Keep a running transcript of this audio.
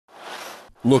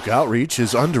Look Outreach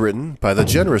is underwritten by the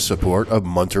generous support of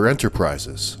Munter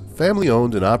Enterprises. Family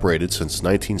owned and operated since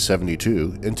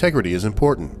 1972, integrity is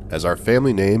important, as our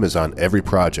family name is on every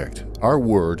project. Our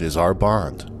word is our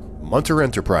bond. Munter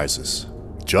Enterprises.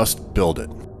 Just build it.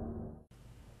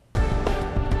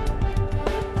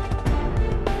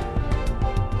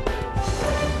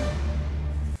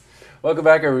 Welcome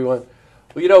back, everyone.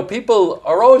 Well, you know, people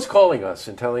are always calling us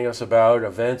and telling us about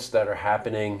events that are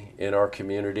happening in our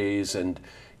communities. And,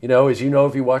 you know, as you know,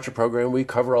 if you watch a program, we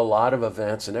cover a lot of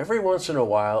events. And every once in a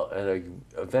while, an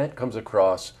event comes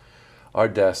across our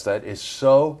desk that is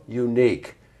so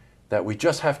unique that we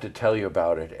just have to tell you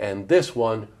about it. And this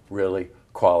one really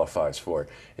qualifies for it.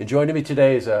 And joining me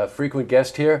today is a frequent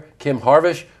guest here, Kim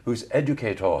Harvish, who's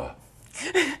Educator.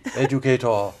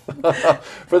 Educator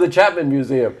for the Chapman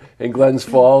Museum in Glens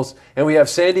Falls. And we have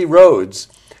Sandi Rhodes,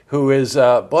 who is,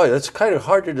 boy, that's kind of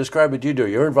hard to describe what you do.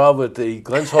 You're involved with the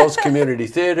Glens Falls Community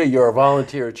Theatre. You're a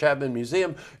volunteer at Chapman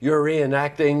Museum. You're a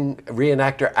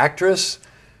reenactor, actress.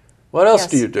 What else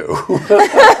do you do?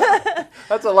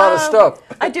 That's a lot of stuff.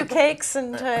 I do cakes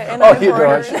and oh, you know,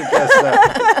 I should have guessed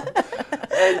that.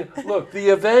 And look, the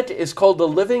event is called the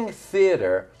Living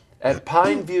Theater at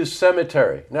Pine View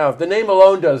Cemetery. Now, if the name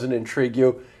alone doesn't intrigue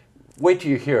you, wait till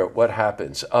you hear what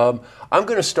happens. I'm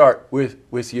going to start with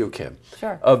you, Kim.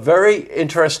 Sure. A very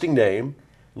interesting name,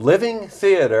 Living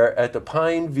Theater at the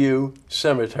Pine View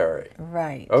Cemetery.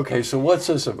 Right. Okay, so what's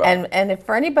this about? And if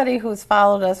for anybody who's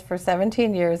followed us for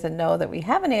 17 years and know that we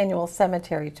have an annual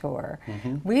cemetery tour,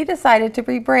 we decided to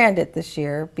rebrand it this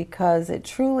year because it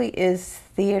truly is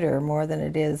theater more than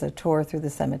it is a tour through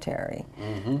the cemetery.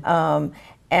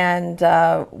 And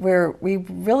we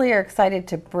really are excited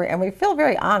to bring, and we feel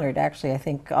very honored, actually, I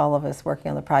think all of us working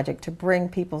on the project, to bring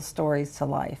people's stories to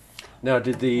life. Now,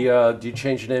 did you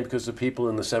change the name because the people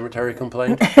in the cemetery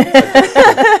complained? Just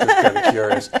kind of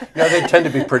curious. You know, they tend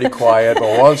to be pretty quiet,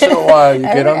 but once in a while you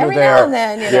get under every there. Now and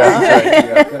then, you know.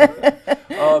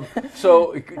 Yeah,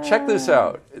 so check this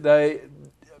out.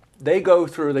 They go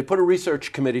through, they put a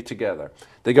research committee together.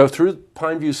 They go through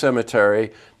Pineview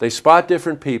Cemetery, they spot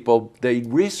different people, they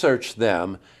research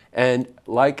them, and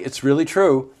like it's really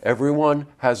true, everyone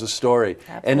has a story.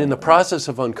 Absolutely. And in the process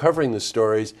of uncovering the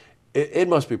stories, it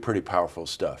must be pretty powerful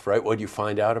stuff, right? What you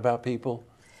find out about people?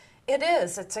 It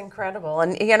is. It's incredible.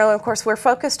 And, you know, of course, we're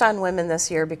focused on women this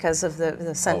year because of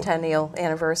the centennial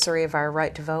anniversary of our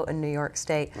right to vote in New York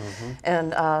State.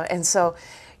 And so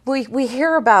we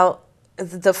hear about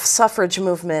the suffrage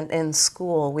movement in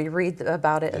school. We read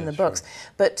about it in the books.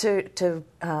 But to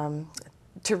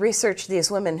research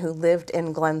these women who lived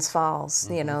in Glens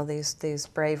Falls, you know, these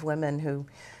brave women who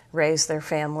raised their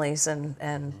families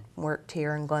and worked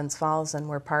here in Glens Falls and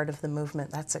were part of the movement,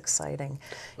 that's exciting.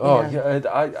 Oh,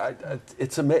 yeah,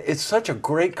 it's such a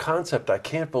great concept. I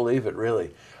can't believe it, really.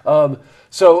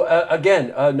 So again,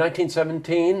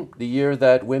 1917, the year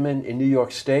that women in New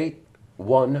York State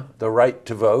won the right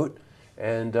to vote.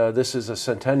 And this is a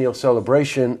centennial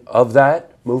celebration of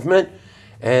that movement.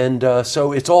 And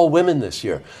so it's all women this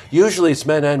year. Usually it's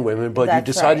men and women, but you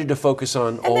decided to focus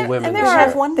on all women this year. And there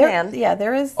is one man. Yeah,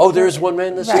 there is. Oh, there is one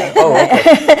man this year? Oh,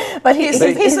 okay. But he's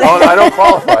I don't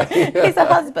qualify. He's a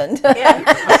husband.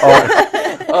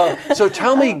 So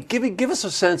tell me, give us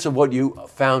a sense of what you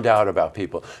found out about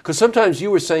people. Because sometimes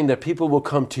you were saying that people will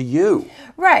come to you.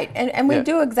 Right, and we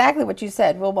do exactly what you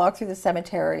said. We'll walk through the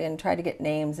cemetery and try to get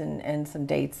names and some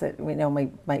dates that we know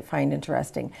might find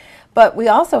interesting. But we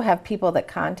also have people that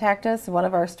contact us. One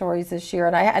of our stories this year,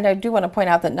 and I do want to point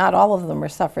out that not all of them are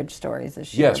suffrage stories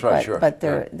this year. Yes, right, but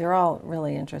they're all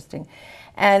really interesting.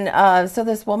 And so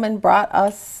this woman brought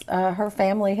us her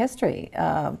family history.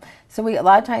 So a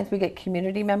lot of times we get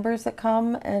community members that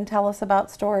come and tell us about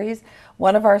stories.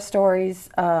 One of our stories,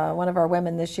 one of our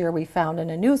women this year, we found in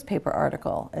a newspaper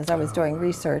article as I was doing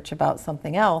research about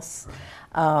something else.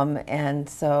 And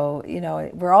so, you know,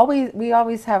 we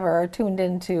always are tuned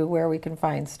into where we can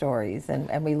find stories,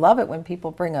 and we love it when people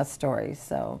bring us stories.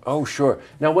 So. Oh, sure.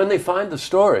 Now, when they find the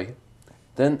story,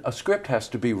 then a script has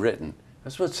to be written.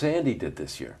 That's what Sandi did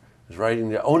this year. Was writing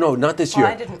the, oh no, not this year.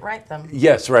 I didn't write them.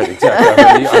 Yes, right, exactly.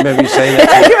 I remember you saying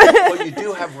that. But you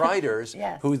do have writers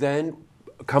who then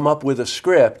come up with a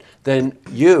script. Then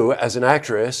you, as an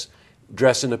actress,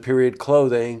 dress in the period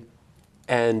clothing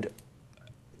and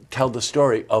tell the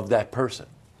story of that person.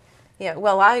 Yeah,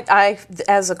 well, I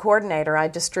as a coordinator, I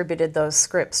distributed those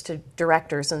scripts to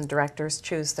directors, and directors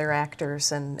choose their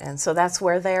actors, and so that's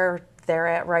where they're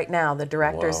at right now. The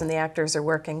directors and the actors are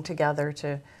working together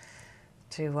to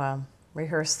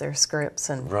rehearse their scripts.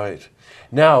 And Right.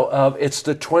 Now, it's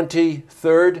the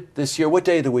 23rd this year. What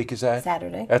day of the week is that?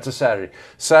 Saturday. That's a Saturday.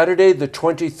 Saturday the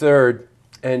 23rd.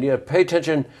 And pay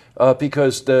attention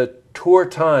because the tour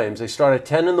times, they start at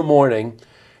 10 in the morning.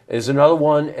 There's another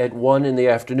one at 1 in the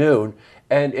afternoon.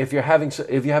 And if you have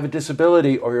a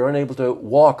disability or you're unable to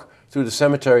walk through the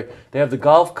cemetery, they have the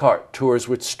golf cart tours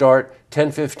which start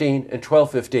 10:15 and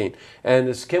 12:15. And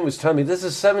as Kim was telling me, this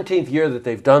is the 17th year that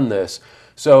they've done this.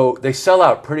 So they sell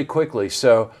out pretty quickly.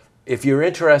 So if you're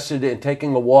interested in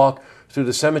taking a walk through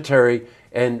the cemetery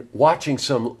and watching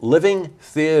some living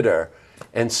theater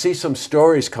and see some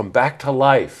stories come back to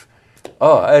life,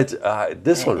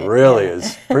 this one really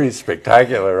is pretty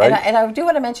spectacular, right? And I do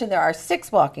want to mention there are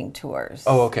 6 walking tours.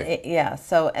 Oh, okay. Yeah,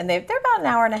 so, and they're about an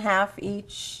hour and a half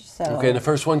each. So Okay, and the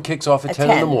first one kicks off at 10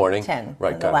 in the morning. 10.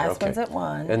 Right, And got the it, last okay. one's at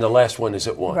 1. And the last one is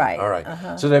at 1. Right, All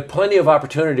right. So there are plenty of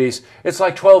opportunities. It's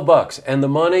like $12, and the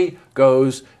money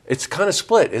goes, it's kind of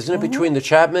split, isn't it, between the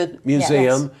Chapman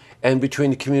Museum and between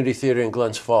the Community Theatre in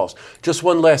Glens Falls. Just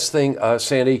one last thing,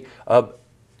 Sandy.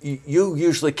 You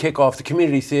usually kick off, the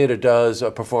Community Theatre does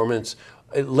a performance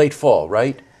late fall,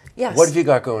 right? Yes. What have you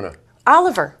got going on?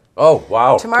 Oliver. Oh,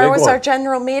 wow. Tomorrow big is our one.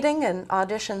 general meeting, and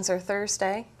auditions are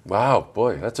Thursday. Wow,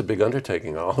 boy, that's a big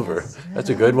undertaking, Oliver. That's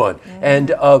a good one.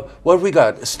 And what have we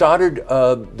got? Stoddard,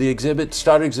 the exhibit,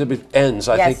 Stoddard exhibit ends,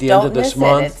 I think, the end of this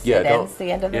month. It ends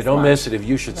the end of this don't month. miss it if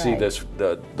you should see this,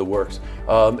 the works.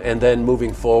 And then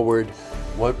moving forward,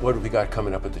 what have we got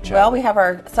coming up at the Chapman? Well, we have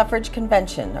our suffrage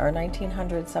convention, our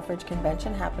 1900 suffrage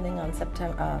convention happening on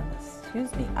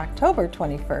October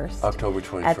 21st. October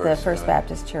 21st. At the First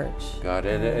Baptist Church. Got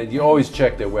it. And you always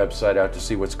check their website out to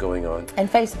see what's going on. And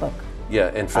Facebook. Yeah,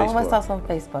 and Facebook. Follow us also on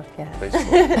Facebook, yeah.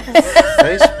 Facebook.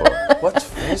 Facebook? What's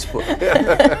Facebook?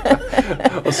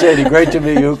 Well, Sandy, great to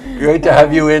meet you. Great to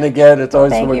have you in again. It's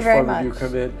always so much fun when you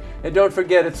come in. And don't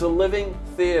forget, it's a living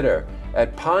theater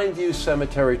at Pineview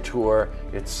Cemetery Tour.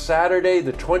 It's Saturday,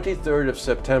 the 23rd of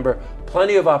September.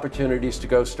 Plenty of opportunities to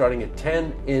go starting at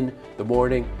 10 in the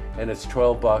morning, and it's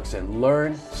 $12, and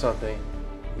learn something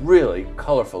really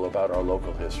colorful about our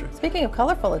local history. Speaking of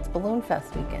colorful, it's Balloon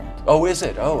Fest weekend. Oh, is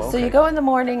it? Oh, okay. So you go in the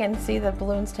morning and see the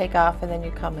balloons take off, and then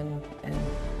you come and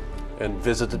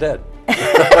visit the dead.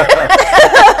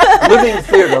 Living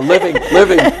theater, living.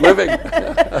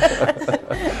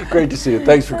 Great to see you.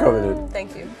 Thanks for coming in.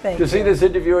 Thank you. Thank To see this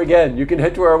interview again, you can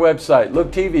head to our website,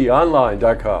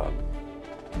 looktvonline.com.